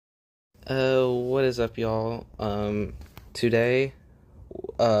What is up, y'all? Today,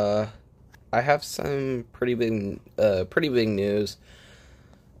 uh, I have some pretty big news.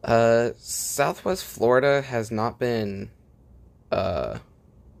 Southwest Florida has not been, uh,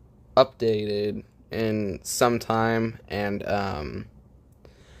 updated in some time, and,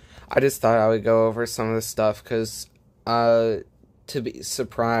 I just thought I would go over some of the stuff, because, to be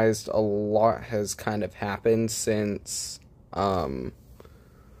surprised, a lot has kind of happened since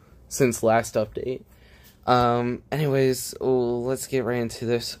last update. Anyways, let's get right into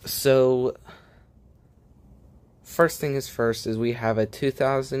this. So, first thing is first is we have a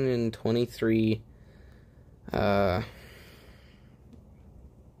 2023, I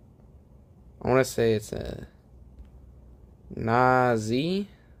want to say it's a Nazi?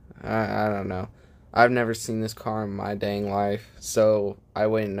 I don't know. I've never seen this car in my dang life, so I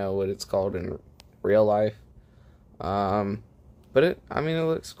wouldn't know what it's called in real life. But it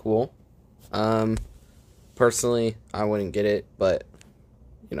looks cool. Personally, I wouldn't get it, but,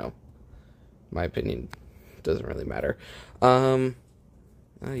 my opinion doesn't really matter. Oh,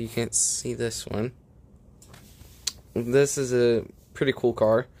 you can't see this one. This is a pretty cool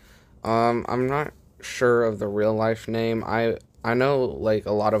car. I'm not sure of the real life name. I know, like,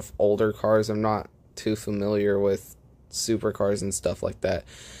 a lot of older cars. I'm not too familiar with supercars and stuff like that.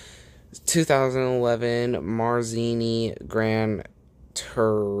 2011 Marzini Gran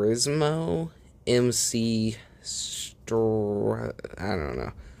Turismo MC I don't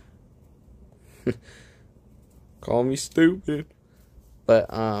know. Call me stupid. But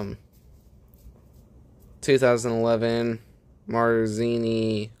 2011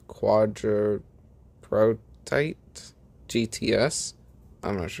 Marzini Quadra Prototype GTS.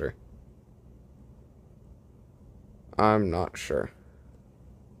 I'm not sure.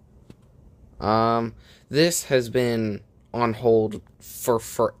 This has been on hold for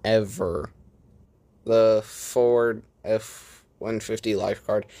forever. The Ford F-150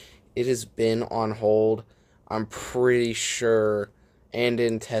 Lifeguard, it has been on hold. I'm pretty sure, and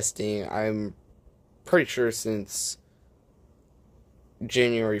in testing, I'm pretty sure since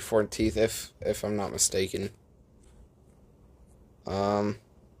January 14th, if I'm not mistaken. So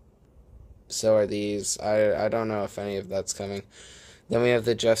are these. I don't know if any of that's coming. Then we have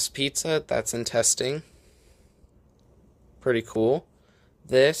the Jeff's Pizza, that's in testing. Pretty cool.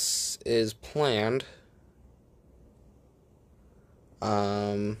 This is planned.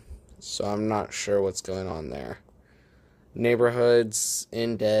 So I'm not sure what's going on there. Neighborhoods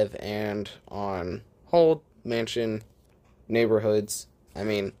in dev and on hold. Mansion neighborhoods.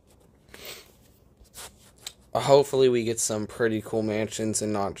 Hopefully we get some pretty cool mansions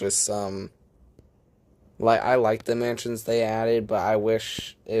and not just some. Like, I like the mansions they added, but I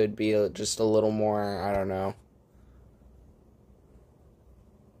wish it would be just a little more, I don't know.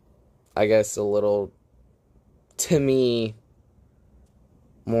 I guess a little, to me,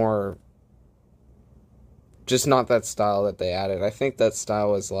 more, just not that style that they added. I think that style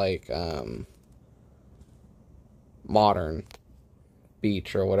was like, modern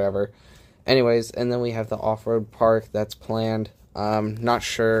beach or whatever. Anyways, and then we have the off-road park that's planned. Not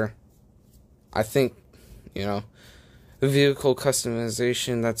sure. I think, vehicle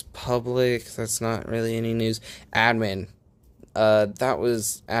customization, that's public. That's not really any news. Admin. That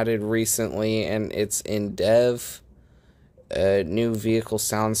was added recently, and it's in dev. New vehicle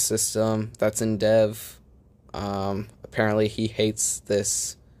sound system, that's in dev. Apparently he hates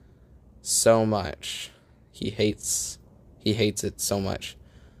this so much. He hates it so much.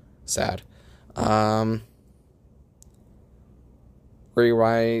 Sad.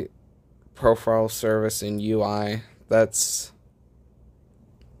 Rewrite profile service in UI. That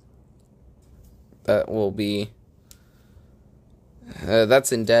will be.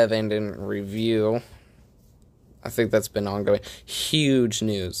 That's in dev and in review. I think that's been ongoing. Huge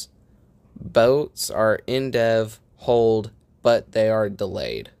news. Boats are in dev, hold, but they are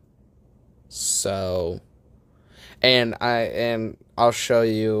delayed. So, and I'll show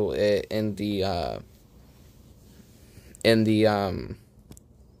you it in the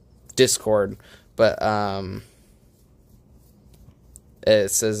Discord, but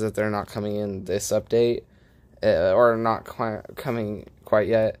it says that they're not coming in this update, or not coming quite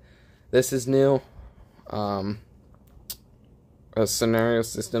yet. This is new. A scenario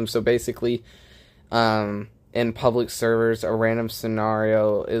system. So basically, in public servers, a random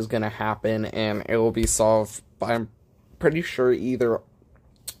scenario is going to happen, and it will be solved by, I'm pretty sure, either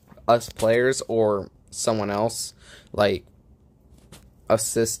us players or someone else, like a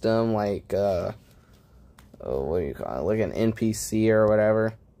system, like, what do you call it, like an NPC or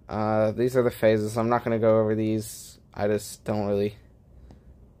whatever. These are the phases. I'm not going to go over these. I just don't really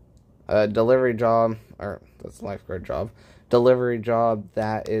delivery job, or that's lifeguard job, delivery job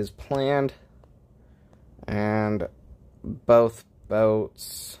that is planned, and both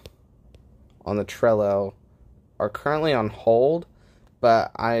boats on the Trello are currently on hold,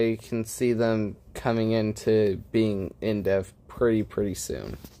 but I can see them coming into being in dev pretty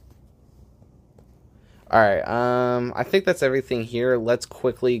soon. Alright, I think that's everything here. Let's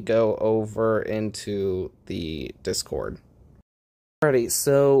quickly go over into the Discord. Alrighty,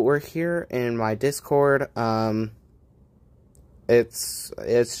 so we're here in my Discord.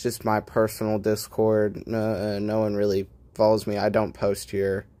 It's just my personal Discord. No one really follows me. I don't post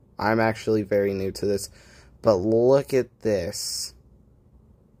here. I'm actually very new to this. But look at this.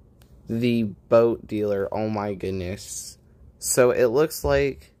 The boat dealer. Oh my goodness. So it looks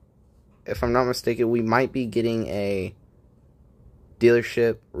like, if I'm not mistaken, we might be getting a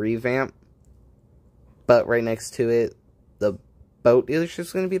dealership revamp. But right next to it, the boat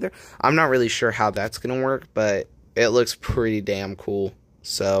dealership's going to be there. I'm not really sure how that's going to work, but it looks pretty damn cool.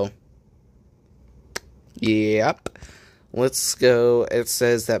 So, yep. Let's go. It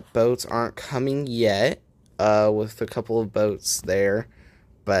says that boats aren't coming yet, with a couple of boats there,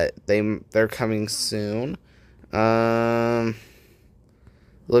 but they're coming soon.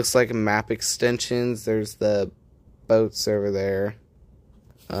 Looks like map extensions. There's the boats over there.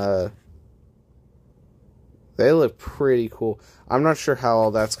 They look pretty cool. I'm not sure how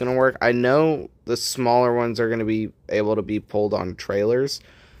all that's going to work. I know the smaller ones are going to be able to be pulled on trailers.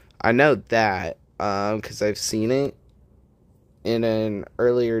 I know that, because I've seen it in an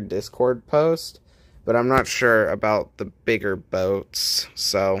earlier Discord post, but I'm not sure about the bigger boats,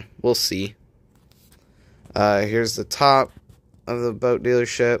 so we'll see. Here's the top of the boat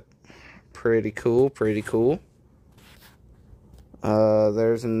dealership. Pretty cool, pretty cool.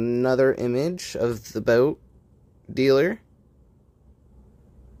 There's another image of the boat dealer.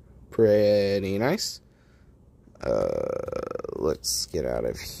 Pretty nice. Let's get out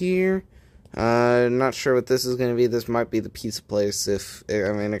of here. Not sure what this is going to be. This might be the pizza place. I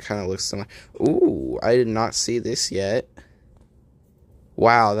mean, it kind of looks similar. Ooh, I did not see this yet.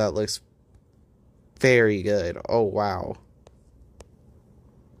 Wow, that looks very good. Oh, wow.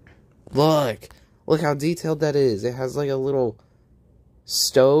 Look how detailed that is. It has like a little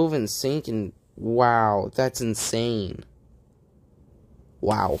stove and sink, and wow, that's insane.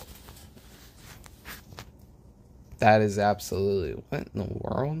 Wow. That is absolutely... What in the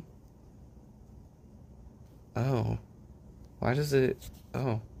world? Oh. Why does it...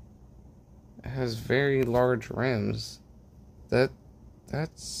 Oh. It has very large rims.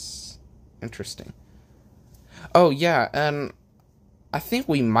 That's interesting. Oh, yeah, and I think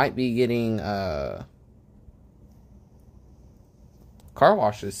we might be getting car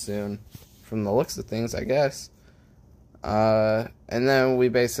washes soon, from the looks of things, I guess. And then we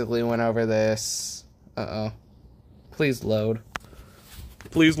basically went over this. Uh-oh. Please load.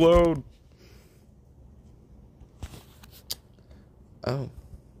 Please load. Oh.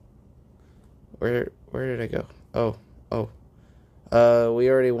 Where did I go? Oh. We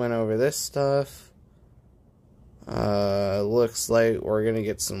already went over this stuff. Looks like we're gonna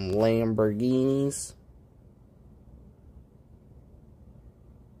get some Lamborghinis.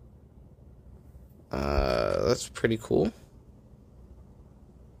 That's pretty cool.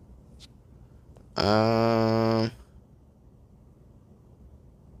 I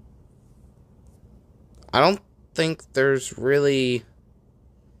don't think there's really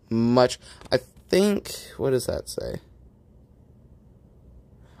much. I think, what does that say?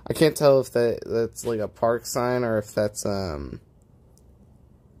 I can't tell if that's like a park sign or if that's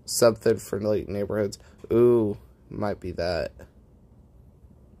something for like neighborhoods. Ooh, might be that.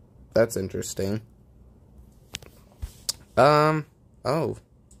 That's interesting. Oh,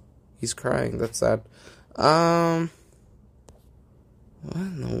 he's crying. That's sad. What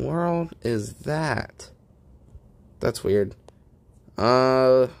in the world is that? That's weird.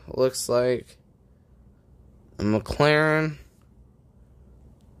 Looks like a McLaren.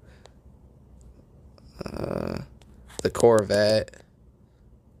 The Corvette.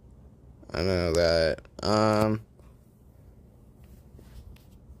 I know that.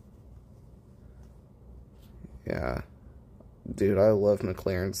 Yeah. Dude, I love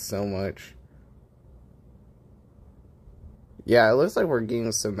McLaren so much. Yeah, it looks like we're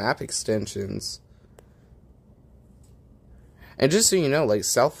getting some map extensions. And just so you know, like,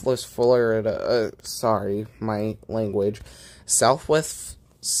 Southwest Florida, sorry, my language. Southwest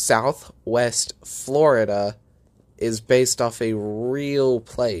Florida is based off a real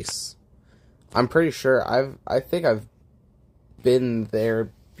place. I'm pretty sure I think I've been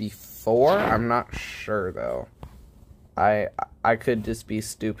there before. I'm not sure though. I could just be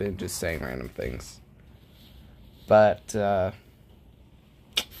stupid just saying random things. But,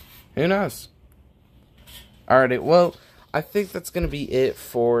 who knows? Alrighty, well, I think that's going to be it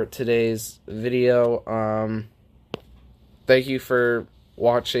for today's video. Thank you for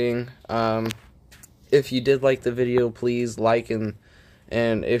watching. If you did like the video, please like, and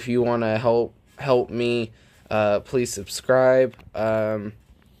if you want to help me, please subscribe.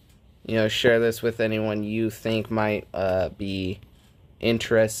 You know, share this with anyone you think might be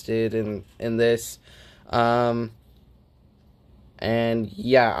interested in this. And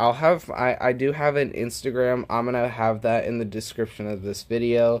yeah, I do have an Instagram. I'm gonna have that in the description of this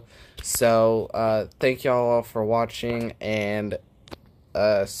video. So thank y'all all for watching, and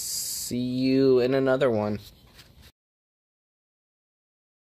see you in another one.